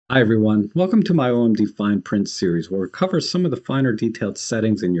Hi everyone, welcome to my OMD Fine Print series where we cover some of the finer detailed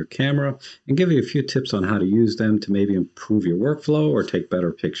settings in your camera and give you a few tips on how to use them to maybe improve your workflow or take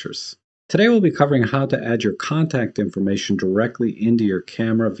better pictures. Today we'll be covering how to add your contact information directly into your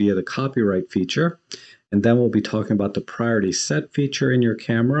camera via the copyright feature, and then we'll be talking about the priority set feature in your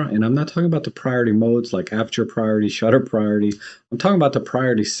camera, and I'm not talking about the priority modes like aperture priority, shutter priority. I'm talking about the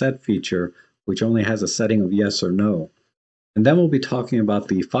priority set feature, which only has a setting of yes or no. And then we'll be talking about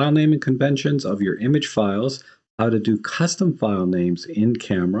the file naming conventions of your image files, how to do custom file names in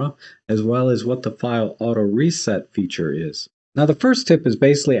camera, as well as what the file auto reset feature is. Now the first tip is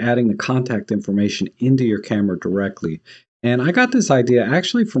basically adding the contact information into your camera directly. And I got this idea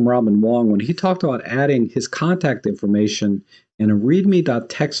actually from Robin Wong when he talked about adding his contact information in a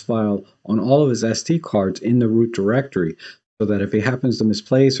readme.txt file on all of his SD cards in the root directory, so that if he happens to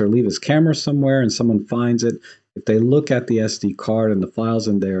misplace or leave his camera somewhere and someone finds it, if they look at the SD card and the files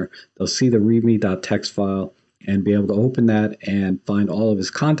in there, they'll see the readme.txt file and be able to open that and find all of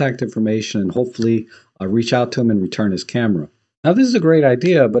his contact information and hopefully reach out to him and return his camera. Now this is a great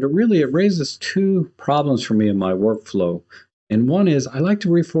idea, but it raises two problems for me in my workflow. And one is I like to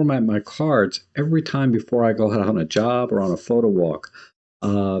reformat my cards every time before I go out on a job or on a photo walk.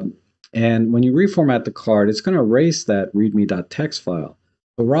 And when you reformat the card, it's going to erase that readme.txt file.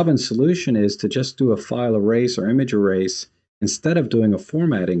 So Robin's solution is to just do a file erase or image erase instead of doing a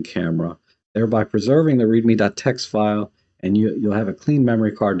formatting camera, thereby preserving the readme.txt file, and you'll have a clean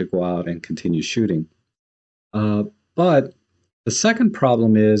memory card to go out and continue shooting. But the second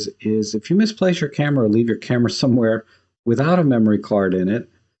problem is if you misplace your camera or leave your camera somewhere without a memory card in it,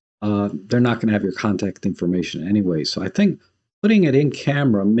 they're not going to have your contact information anyway. So I think putting it in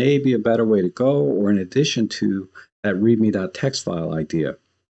camera may be a better way to go, or in addition to that readme.txt file idea.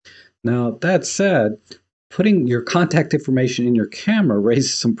 Now, that said, putting your contact information in your camera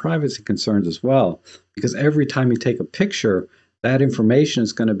raises some privacy concerns as well, because every time you take a picture, that information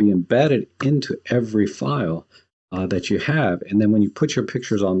is going to be embedded into every file that you have. And then when you put your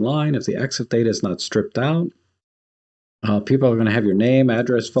pictures online, if the exif data is not stripped out, people are going to have your name,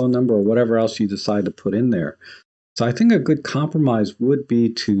 address, phone number, or whatever else you decide to put in there. So I think a good compromise would be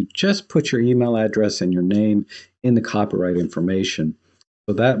to just put your email address and your name in the copyright information.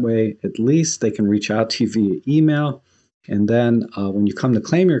 So that way, at least they can reach out to you via email. And then when you come to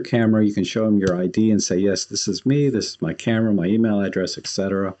claim your camera, you can show them your ID and say, yes, this is me, this is my camera, my email address,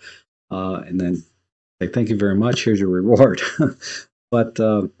 etc. And then say, thank you very much, here's your reward. But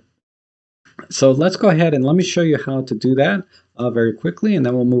so let's go ahead and let me show you how to do that very quickly, and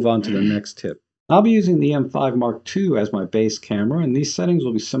then we'll move on to the next tip. I'll be using the M5 Mark II as my base camera, and these settings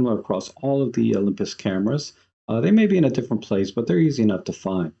will be similar across all of the Olympus cameras. They may be in a different place, but they're easy enough to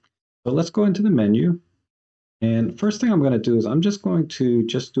find. So let's go into the menu. And first thing I'm going to do is I'm just going to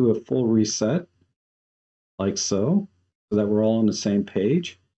do a full reset, like so that we're all on the same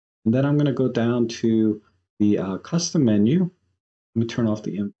page. And then I'm going to go down to the custom menu. Let me turn off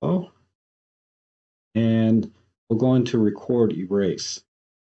the info. And we'll go into record erase.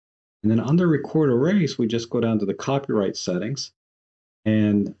 And then under record erase, we just go down to the copyright settings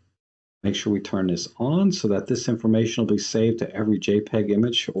and make sure we turn this on so that this information will be saved to every JPEG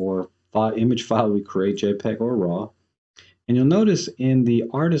image or image file we create, JPEG or RAW. And you'll notice in the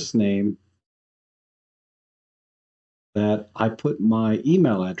artist name that I put my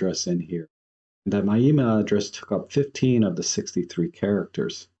email address in here, and that my email address took up 15 of the 63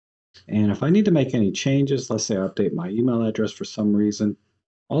 characters. And if I need to make any changes, let's say I update my email address for some reason,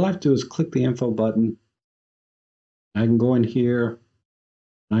 all I have to do is click the info button. I can go in here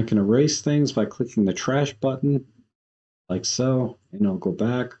and I can erase things by clicking the trash button, like so, and I'll go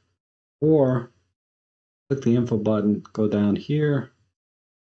back. Or click the info button, go down here,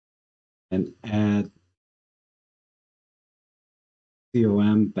 and add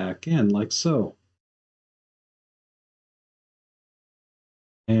COM back in, like so.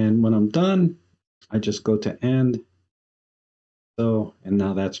 And when I'm done, I just go to end. So, and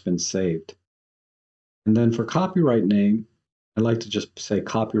now that's been saved. And then for copyright name, I like to just say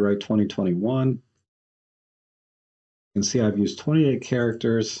copyright 2021. You can see I've used 28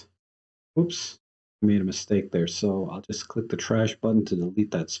 characters. Oops, I made a mistake there. So I'll just click the trash button to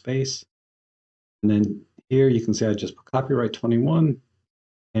delete that space. And then here you can see I just put copyright 21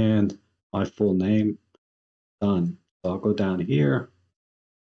 and my full name. Done. So I'll go down here,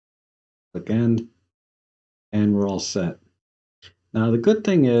 click end, and we're all set. Now the good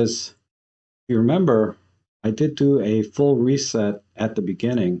thing is, if you remember, I did do a full reset at the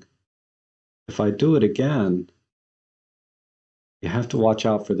beginning. If I do it again, you have to watch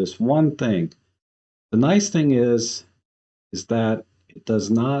out for this one thing. The nice thing is that it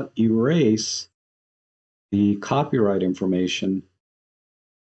does not erase the copyright information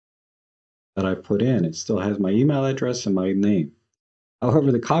that I put in. It still has my email address and my name.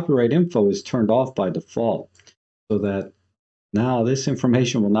 However, the copyright info is turned off by default, so that now this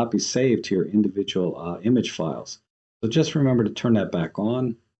information will not be saved to your individual image files. So just remember to turn that back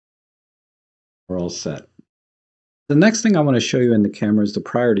on. We're all set. The next thing I want to show you in the camera is the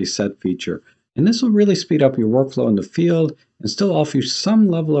priority set feature. And this will really speed up your workflow in the field and still offer you some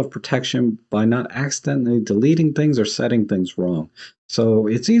level of protection by not accidentally deleting things or setting things wrong. So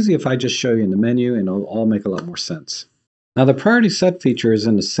it's easy if I just show you in the menu, and it'll all make a lot more sense. Now the priority set feature is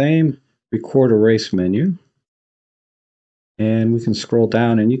in the same record erase menu. And we can scroll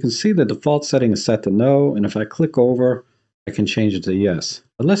down and you can see the default setting is set to no. And if I click over, I can change it to yes.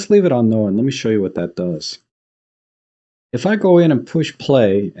 But let's leave it on no, and let me show you what that does. If I go in and push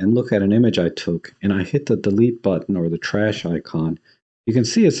play and look at an image I took, and I hit the delete button or the trash icon, you can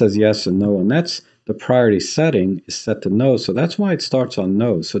see it says yes and no, and that's the priority setting is set to no, so that's why it starts on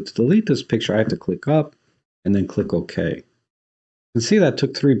no. So to delete this picture, I have to click up and then click OK. You can see that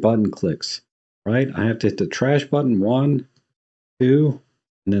took 3 button clicks, right? I have to hit the trash button, 1, 2,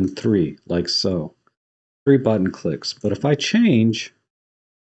 and then 3, like so. 3 button clicks. But if I change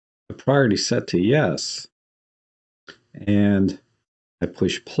the priority set to yes, and I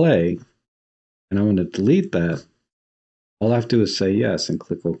push play, and I want to delete that, all I have to do is say yes and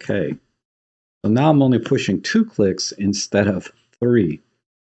click OK. So now I'm only pushing 2 clicks instead of 3.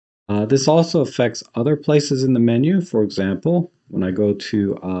 This also affects other places in the menu. For example, when I go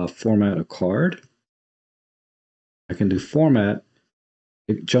to format a card, I can do format.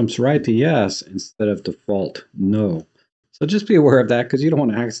 It jumps right to yes instead of default no. So just be aware of that, because you don't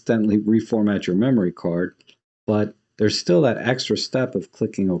want to accidentally reformat your memory card, but there's still that extra step of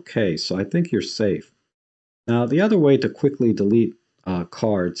clicking OK, so I think you're safe. Now, the other way to quickly delete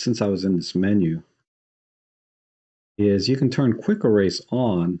cards, since I was in this menu, is you can turn Quick Erase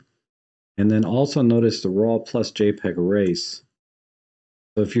on, and then also notice the RAW plus JPEG erase.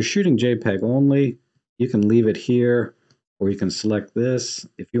 So if you're shooting JPEG only, you can leave it here, or you can select this.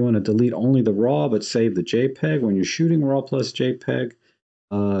 If you want to delete only the RAW but save the JPEG when you're shooting RAW plus JPEG,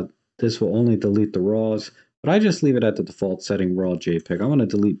 this will only delete the RAWs. But I just leave it at the default setting, RAW JPEG. I want to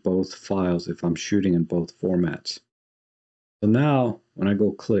delete both files if I'm shooting in both formats. So now, when I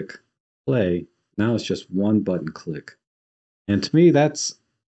go click play, now it's just 1 button click. And to me, that's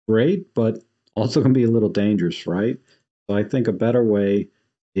great, but also can be a little dangerous, right? So I think a better way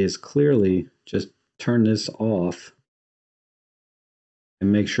is clearly just turn this off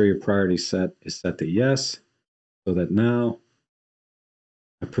and make sure your priority set is set to yes, so that now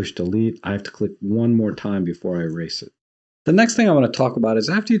I push delete. I have to click 1 more time before I erase it. The next thing I want to talk about is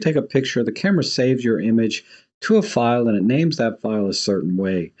after you take a picture, the camera saves your image to a file and it names that file a certain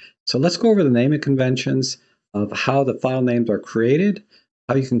way. So let's go over the naming conventions of how the file names are created,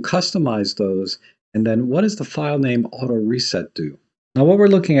 how you can customize those, and then what does the file name auto reset do? Now what we're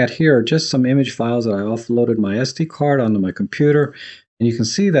looking at here are just some image files that I offloaded my SD card onto my computer, and you can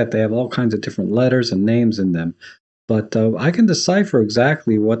see that they have all kinds of different letters and names in them. But I can decipher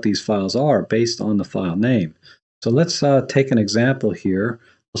exactly what these files are based on the file name. So let's take an example here.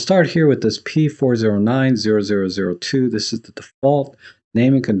 We'll start here with this P4090002. This is the default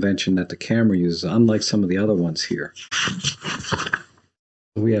naming convention that the camera uses, unlike some of the other ones here.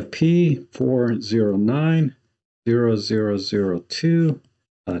 We have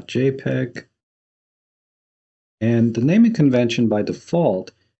P4090002.jpg. And the naming convention by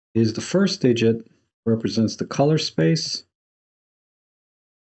default is the first digit represents the color space.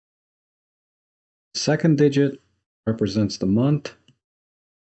 The second digit represents the month.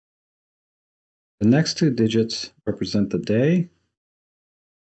 The next 2 digits represent the day.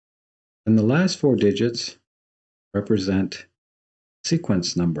 And the last 4 digits represent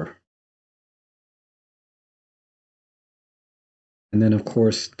sequence number. And then, of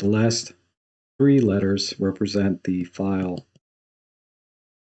course, the last 3 letters represent the file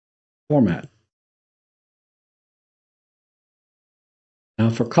format. Now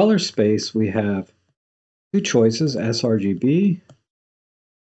for color space, we have 2 choices, sRGB,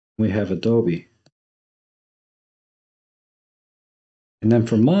 we have Adobe. And then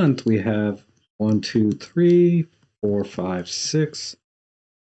for month, we have 1, 2, 3, 4, 5, 6,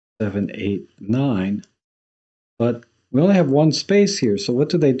 7, 8, 9. But we only have 1 space here, so what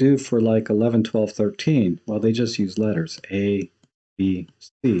do they do for like 11, 12, 13? Well, they just use letters, A, B,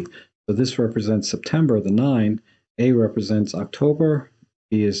 C. So this represents September, the 9. A represents October,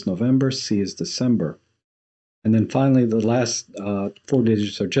 B is November, C is December. And then finally, the last 4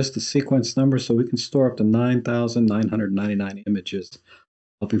 digits are just the sequence number, so we can store up to 9,999 images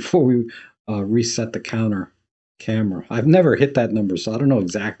before we reset the camera. I've never hit that number, so I don't know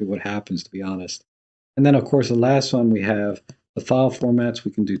exactly what happens, to be honest. And then, of course, the last one, we have the file formats.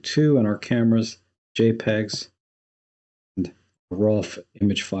 We can do 2 in our cameras, JPEGs, and raw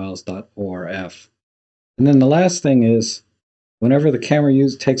image files .orf. And then the last thing is, whenever the camera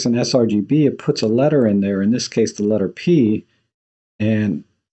takes an sRGB, it puts a letter in there, in this case the letter P, and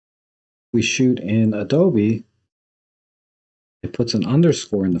we shoot in Adobe, it puts an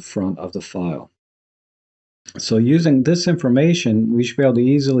underscore in the front of the file. So using this information, we should be able to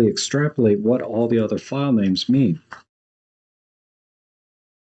easily extrapolate what all the other file names mean.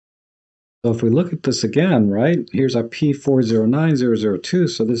 So if we look at this again, right, here's our P409002.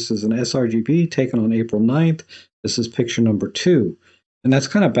 So this is an sRGB taken on April 9th. This is picture number 2. And that's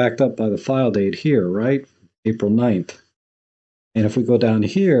kind of backed up by the file date here, right, April 9th. And if we go down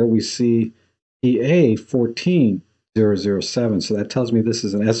here, we see PA14007. So that tells me this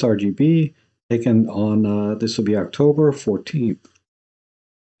is an sRGB taken on, this will be October 14th.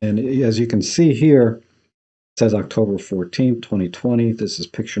 And as you can see here, it says October 14th, 2020. This is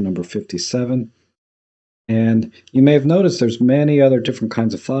picture number 57. And you may have noticed there's many other different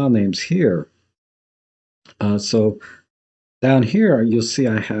kinds of file names here. So down here, you'll see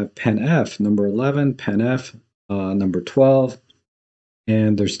I have PenF number 11, PenF number 12.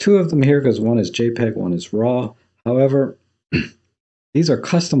 And there's 2 of them here because one is JPEG, one is RAW. However, these are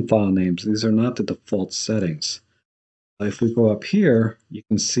custom file names. These are not the default settings. If we go up here, you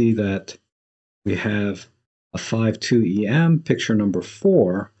can see that we have a 52EM, picture number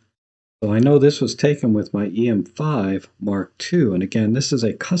 4. So I know this was taken with my EM5 Mark II. And again, this is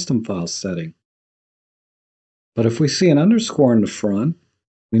a custom file setting. But if we see an underscore in the front,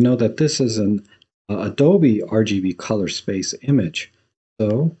 we know that this is an Adobe RGB color space image.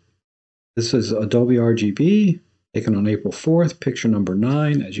 So this is Adobe RGB taken on April 4th, picture number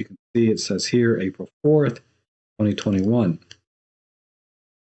 9. As you can see, it says here April 4th, 2021.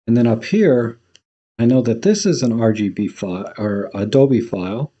 And then up here, I know that this is an RGB file or Adobe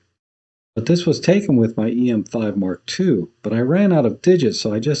file, but this was taken with my EM5 Mark II. But I ran out of digits,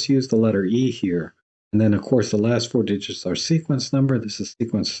 so I just used the letter E here. And then, of course, the last 4 digits are sequence number. This is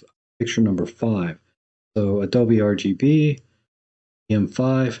sequence picture number 5. So Adobe RGB,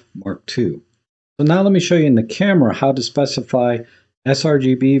 EM5, Mark II. So now let me show you in the camera how to specify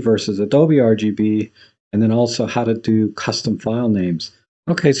sRGB versus Adobe RGB, and then also how to do custom file names.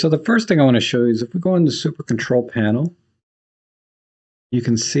 Okay, so the first thing I want to show you is if we go in the Super Control panel, you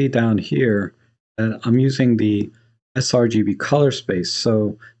can see down here that I'm using the sRGB color space.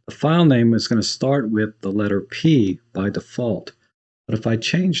 So the file name is going to start with the letter P by default. But if I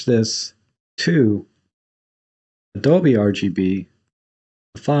change this to Adobe RGB,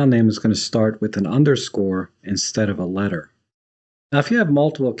 the file name is going to start with an underscore instead of a letter. Now, if you have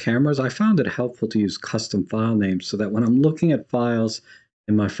multiple cameras, I found it helpful to use custom file names so that when I'm looking at files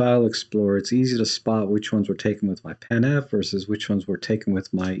in my File Explorer, it's easy to spot which ones were taken with my PenF versus which ones were taken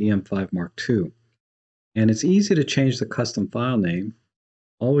with my EM5 Mark II. And it's easy to change the custom file name.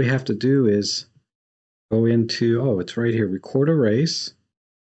 All we have to do is go into, oh, it's right here, Record Erase,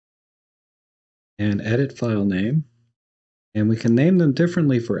 and Edit File Name. And we can name them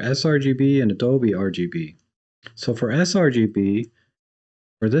differently for sRGB and Adobe RGB. So for sRGB,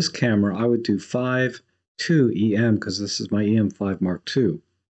 for this camera, I would do 52EM because this is my EM5 Mark II.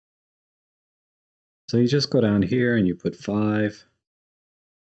 So you just go down here and you put 5,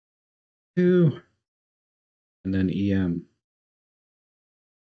 2, and then EM.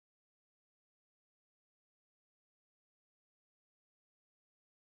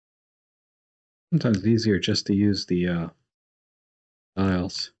 Sometimes it's easier just to use the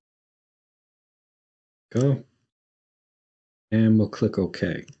dials. Go. And we'll click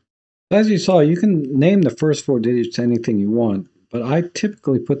OK. As you saw, you can name the first 4 digits anything you want, but I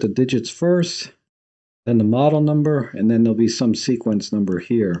typically put the digits first, then the model number, and then there'll be some sequence number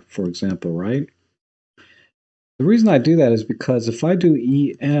here, for example, right? The reason I do that is because if I do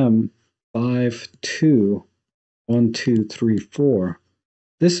EM521234,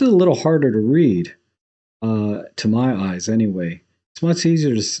 this is a little harder to read, to my eyes anyway. It's much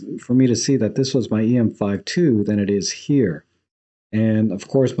easier for me to see that this was my EM52 than it is here. And of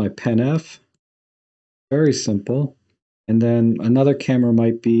course my PenF, very simple. And then another camera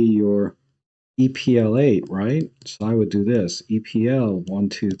might be your EPL8, right? So I would do this,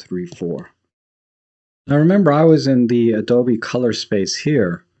 EPL1234. Now remember, I was in the Adobe color space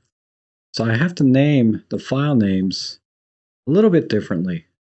here. So I have to name the file names a little bit differently,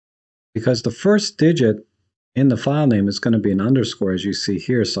 because the first digit in the file name is going to be an underscore, as you see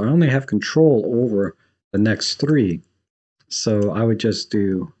here. So I only have control over the next three. So I would just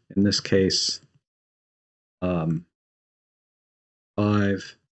do, in this case, 5,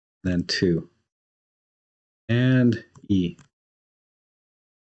 then 2, and E,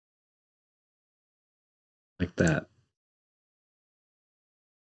 like that.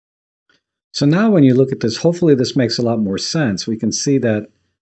 So now when you look at this, hopefully this makes a lot more sense. We can see that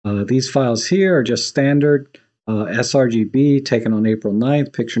these files here are just standard sRGB taken on April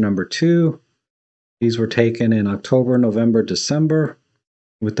 9th, picture number 2. These were taken in October, November, December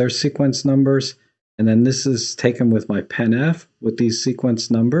with their sequence numbers. And then this is taken with my Pen F with these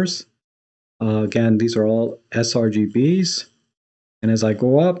sequence numbers. Again, these are all sRGBs. And as I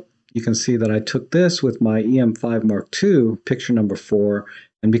go up, you can see that I took this with my EM5 Mark II, picture number 4.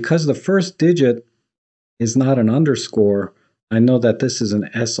 And because the first digit is not an underscore, I know that this is an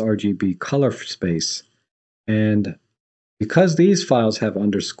sRGB color space. And because these files have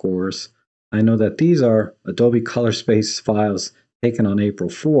underscores, I know that these are Adobe Color Space files taken on April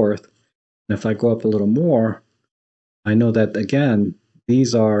 4th. And if I go up a little more, I know that, again,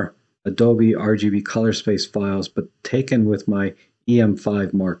 these are Adobe RGB Color Space files, but taken with my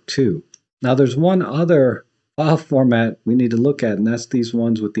EM5 Mark II. Now, there's one other file format we need to look at, and that's these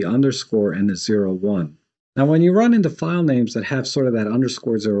ones with the underscore and the 01. Now, when you run into file names that have sort of that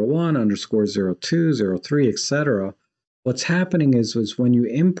underscore 01, underscore 02, 03, etc., what's happening is when you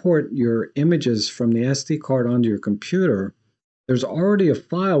import your images from the SD card onto your computer, there's already a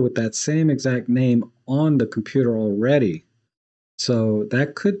file with that same exact name on the computer already. So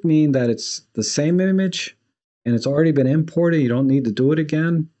that could mean that it's the same image and it's already been imported. You don't need to do it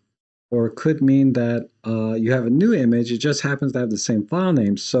again. Or it could mean that you have a new image. It just happens to have the same file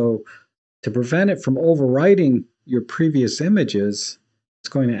name. So to prevent it from overwriting your previous images, it's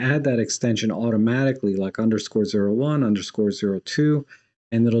going to add that extension automatically, like underscore 01, underscore 02.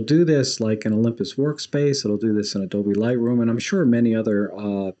 And it'll do this like in Olympus Workspace. It'll do this in Adobe Lightroom. And I'm sure many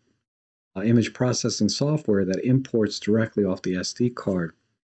other image processing software that imports directly off the SD card.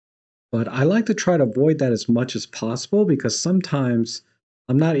 But I like to try to avoid that as much as possible because sometimes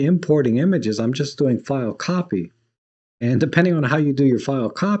I'm not importing images, I'm just doing file copy. And depending on how you do your file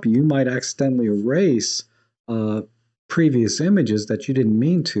copy, you might accidentally erase previous images that you didn't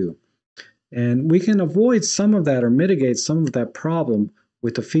mean to. And we can avoid some of that or mitigate some of that problem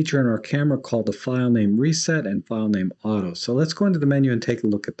with a feature in our camera called the file name reset and file name auto. So let's go into the menu and take a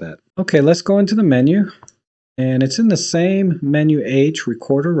look at that. Okay, let's go into the menu. And it's in the same menu H,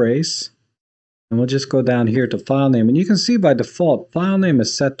 record erase. And we'll just go down here to file name. And you can see by default, file name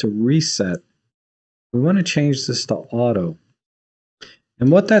is set to reset. We want to change this to auto.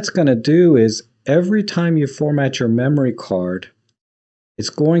 And what that's going to do is every time you format your memory card, it's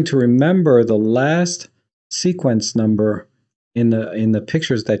going to remember the last sequence number in the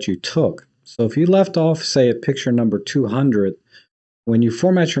pictures that you took. So if you left off, say, at picture number 200, when you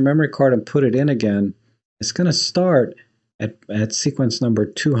format your memory card and put it in again, it's going to start at sequence number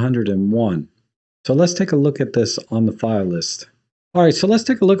 201. So let's take a look at this on the file list. All right, so let's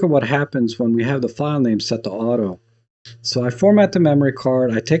take a look at what happens when we have the file name set to auto. So I format the memory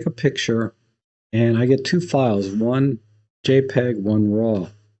card, I take a picture, and I get two files, one JPEG, one RAW.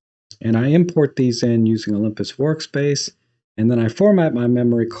 And I import these in using Olympus Workspace, and then I format my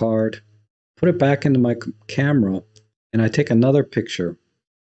memory card, put it back into my camera, and I take another picture.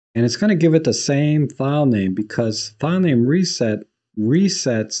 And it's going to give it the same file name because file name reset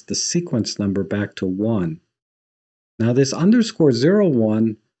resets the sequence number back to 1. Now this underscore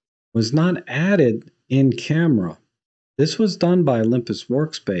 01 was not added in camera. This was done by Olympus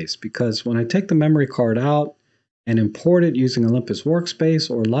Workspace because when I take the memory card out and import it using Olympus Workspace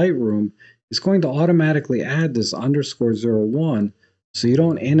or Lightroom, it's going to automatically add this underscore 01 so you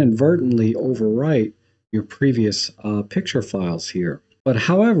don't inadvertently overwrite your previous picture files here. But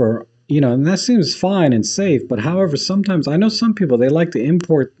however, and that seems fine and safe, but however, sometimes I know some people, they like to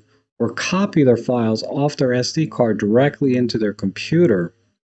import or copy their files off their SD card directly into their computer,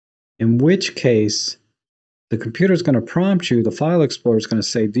 in which case the computer is going to prompt you, the File Explorer is going to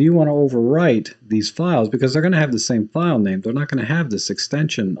say, do you want to overwrite these files? Because they're going to have the same file name. They're not going to have this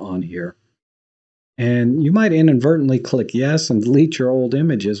extension on here. And you might inadvertently click yes and delete your old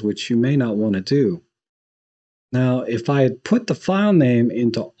images, which you may not want to do. Now, if I had put the file name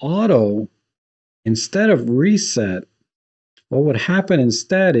into auto instead of reset, what would happen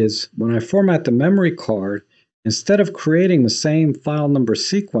instead is when I format the memory card, instead of creating the same file number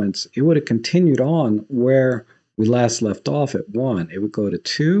sequence, it would have continued on where we last left off at 1. It would go to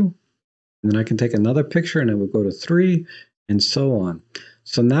 2, and then I can take another picture and it would go to 3, and so on.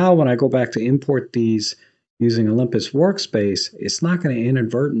 So now when I go back to import these using Olympus Workspace, it's not going to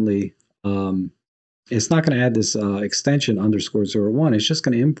inadvertently, it's not going to add this extension _01. It's just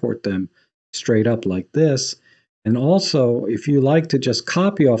going to import them straight up like this. And also, if you like to just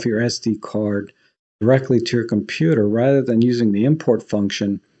copy off your SD card directly to your computer rather than using the import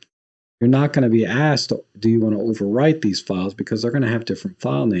function, you're not going to be asked, do you want to overwrite these files, because they're going to have different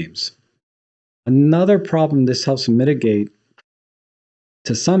file names. Another problem this helps mitigate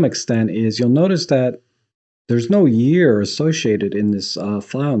to some extent is you'll notice that there's no year associated in this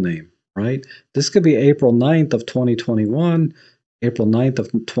file name, right? This could be April 9th of 2021, April 9th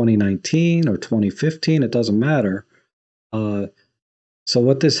of 2019, or 2015, it doesn't matter. So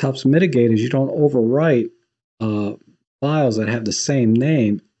what this helps mitigate is you don't overwrite files that have the same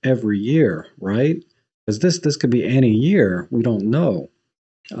name every year, right? Because this could be any year, we don't know.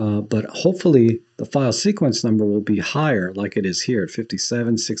 But hopefully the file sequence number will be higher, like it is here at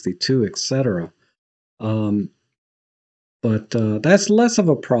 57, 62, etc. But that's less of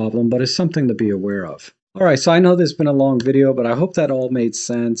a problem, but it's something to be aware of. All right, so I know this has been a long video, but I hope that all made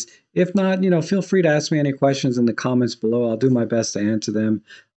sense. If not, feel free to ask me any questions in the comments below. I'll do my best to answer them.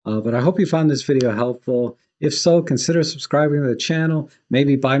 But I hope you found this video helpful. If so, consider subscribing to the channel.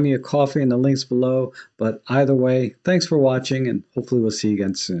 Maybe buy me a coffee in the links below. But either way, thanks for watching, and hopefully we'll see you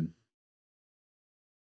again soon.